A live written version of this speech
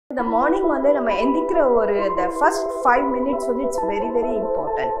The morning வந்து நம்ம எந்திக்கிற ஒரு the first 5 minutes வந்து it's very very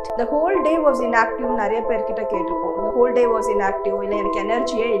important. The whole day was inactive நிறைய பேர்கிட்ட கேட்டிருப்போம். The whole day was inactive இல்லை எனக்கு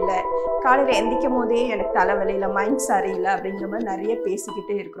எனர்ஜியே இல்லை, காலையில் எந்திக்கும் போதே எனக்கு தலைவலி இல்லை, மைண்ட் சரியில்லை அப்படிங்கிற மாதிரி நிறைய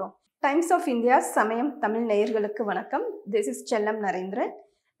பேசிக்கிட்டே இருக்கிறோம். டைம்ஸ் ஆஃப் இந்தியா சமயம் தமிழ் நேயர்களுக்கு வணக்கம். This is செல்லம் Narendran,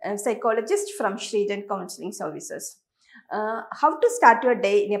 psychologist from Sridhan Counseling Services. How to start your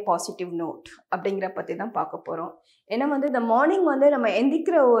day in a positive note அப்படிங்கிற பற்றி தான் பார்க்க போகிறோம். ஏன்னா வந்து இந்த மார்னிங் வந்து நம்ம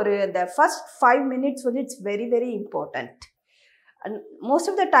எந்திக்கிற ஒரு the first 5 minutes வந்து it's very very important. And most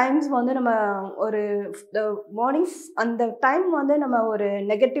of the times வந்து நம்ம ஒரு the mornings அந்த டைம் வந்து நம்ம ஒரு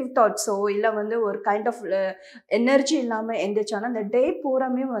நெகட்டிவ் தாட்ஸோ இல்லை வந்து ஒரு கைண்ட் ஆஃப் எனர்ஜி இல்லாமல் எந்திரிச்சோன்னா அந்த டே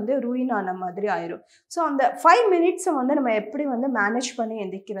பூராமே வந்து ரூயின் ஆன மாதிரி ஆயிரும். ஸோ அந்த 5 மினிட்ஸை வந்து நம்ம எப்படி வந்து மேனேஜ் பண்ணி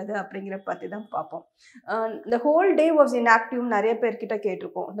எந்திக்கிறது அப்படிங்கிற பற்றி தான் பார்ப்போம். இந்த ஹோல் டே வாஸ் இன்ஆக்டிவ் நிறைய பேர்கிட்ட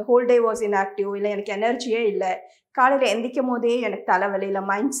கேட்டிருக்கோம். இந்த ஹோல் டே வாஸ் இன்ஆக்டிவ் இல்லை எனக்கு எனர்ஜியே இல்லை, காலையில் எந்திக்கும் போதே எனக்கு தலைவலி இல்லை,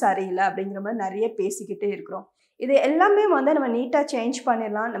 மைண்ட் சரியில்லை அப்படிங்கிற மாதிரி நிறைய பேசிக்கிட்டே இருக்கிறோம். இது எல்லாமே வந்து நம்ம நீட்டாக சேஞ்ச்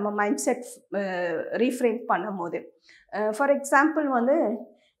பண்ணிடலாம் நம்ம மைண்ட் செட் ரீஃப்ரேம் பண்ணும் போது. ஃபார் எக்ஸாம்பிள் வந்து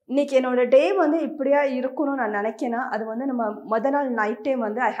இன்றைக்கி என்னோடய டே வந்து இப்படியா இருக்கணும்னு நான் நினைக்கிறேன்னா அது வந்து நம்ம மொதல் நாள் நைட்டே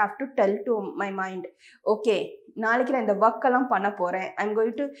வந்து I have to tell to my mind, okay நாளைக்கு நான் இந்த ஒர்க்கெல்லாம் பண்ண போகிறேன், I'm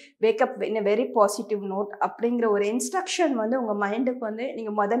going to wake up in a very positive note அப்படிங்கிற ஒரு இன்ஸ்ட்ரக்ஷன் வந்து உங்கள் மைண்டுக்கு வந்து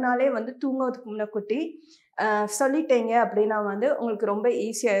நீங்கள் மொதல் நாளே வந்து தூங்குவதுக்கு முன்னக்கூட்டி சொல்லிட்டீங்க அப்படின்னா வந்து உங்களுக்கு ரொம்ப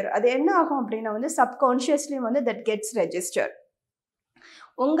ஈஸியாகிடும். அது என்ன ஆகும் அப்படின்னா வந்து சப்கான்ஷியஸ்லி வந்து தட் கெட்ஸ் ரெஜிஸ்டர்.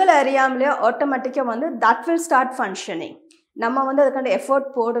 உங்களை அறியாமலே ஆட்டோமேட்டிக்காக வந்து தட் வில் ஸ்டார்ட் ஃபங்க்ஷனிங். நம்ம வந்து அதுக்கான எஃபர்ட்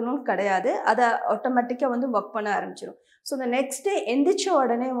போடணும்னு கிடையாது, அதை ஆட்டோமேட்டிக்காக வந்து ஒர்க் பண்ண ஆரம்பிச்சிடும். ஸோ இந்த நெக்ஸ்ட் டே எந்திரிச்ச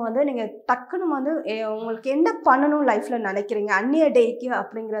உடனே வந்து நீங்கள் டக்குன்னு வந்து உங்களுக்கு என்ன பண்ணணும் லைஃப்பில் நினைக்கிறீங்க அந்நிய டேக்கு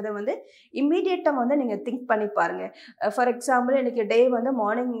அப்படிங்கிறத வந்து இம்மீடியட்டாக வந்து நீங்கள் திங்க் பண்ணி பாருங்கள். ஃபார் எக்ஸாம்பிள் எனக்கு டே வந்து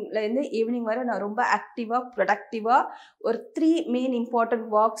மார்னிங்லேருந்து ஈவினிங் வரை நான் ரொம்ப ஆக்டிவாக ப்ரொடக்டிவாக ஒரு 3 மெயின் இம்பார்ட்டன்ட்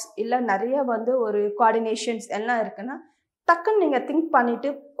ஒர்க்ஸ் இல்லை நிறைய வந்து ஒரு கோஆர்டினேஷன்ஸ் எல்லாம் இருக்குன்னா டக்குன்னு நீங்கள் திங்க்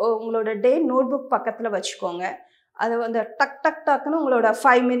பண்ணிவிட்டு உங்களோட டே நோட் புக் பக்கத்தில் வச்சுக்கோங்க. அது வந்து டக்குன்னு உங்களோட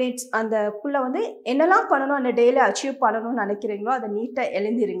 5 மினிட்ஸ் அந்தக்குள்ளே வந்து என்னெல்லாம் பண்ணணும் அந்த டேயில் அச்சீவ் பண்ணணும்னு நினைக்கிறீங்களோ அதை நீட்டாக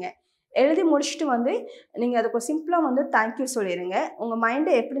எழுதிருங்க. எழுதி முடிச்சுட்டு வந்து நீங்கள் அதுக்கு சிம்பிளாக வந்து தேங்க்யூ சொல்லிடுங்க. உங்கள்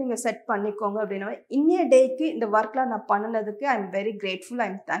மைண்டை எப்படி நீங்கள் செட் பண்ணிக்கோங்க அப்படின்னா இன்னைய டேக்கு இந்த ஒர்க்லாம் நான் பண்ணினதுக்கு I am very grateful, I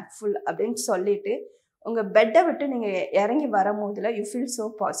am thankful அப்படின்னு சொல்லிவிட்டு உங்கள் பெட்டை விட்டு நீங்கள் இறங்கி வரும்போதில் you feel so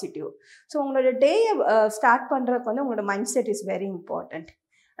positive. So உங்களோட டேயை ஸ்டார்ட் பண்ணுறதுக்கு வந்து உங்களோட mind set is very important.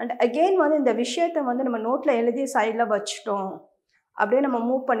 And again வந்து இந்த விஷயத்தை வந்து நம்ம நோட்டில் எழுதி சைடில் வச்சுட்டோம் அப்படியே நம்ம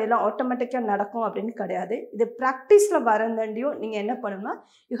மூவ் பண்ணிடலாம் ஆட்டோமேட்டிக்காக நடக்கும் அப்படின்னு கிடையாது. இது ப்ராக்டிஸில் வரந்தாண்டியும் நீங்கள் என்ன பண்ணணும்னா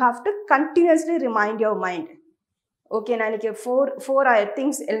you have to continuously remind your mind, okay நான் இன்றைக்கி ஃபோர்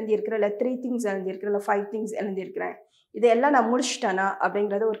திங்ஸ் எழுதியிருக்கிறேன், இல்லை 3 திங்ஸ் எழுதியிருக்கிறேன், இல்லை 5 திங்ஸ் எழுதியிருக்கிறேன், இதெல்லாம் நான் முடிச்சிட்டேனா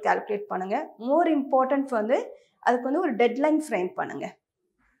அப்படிங்கிறத ஒரு கால்குலேட் பண்ணுங்கள். மோர் இம்பார்ட்டன்ட் வந்து அதுக்கு வந்து ஒரு டெட்லைன் ஃப்ரேம் பண்ணுங்கள்.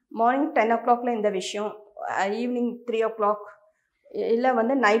 மார்னிங் 10 o'clock இந்த விஷயம், ஈவினிங் 3 o'clock இல்லை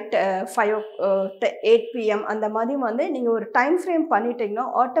வந்து நைட் 8 PM அந்த மாதிரி வந்து நீங்கள் ஒரு டைம் ஃப்ரேம் பண்ணிட்டீங்கன்னா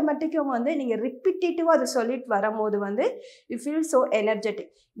ஆட்டோமேட்டிக்காக வந்து நீங்கள் ரிப்பீட்டேட்டிவாக அதை சொல்லிட்டு வரும்போது வந்து யூ ஃபீல் ஸோ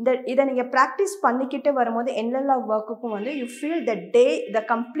எனர்ஜெட்டிக். இதை நீங்கள் ப்ராக்டிஸ் பண்ணிக்கிட்டு வரும்போது எல்லா ஒர்க்குக்கும் வந்து you feel the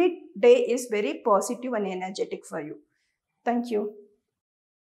complete day is very positive and energetic for you. Thank you.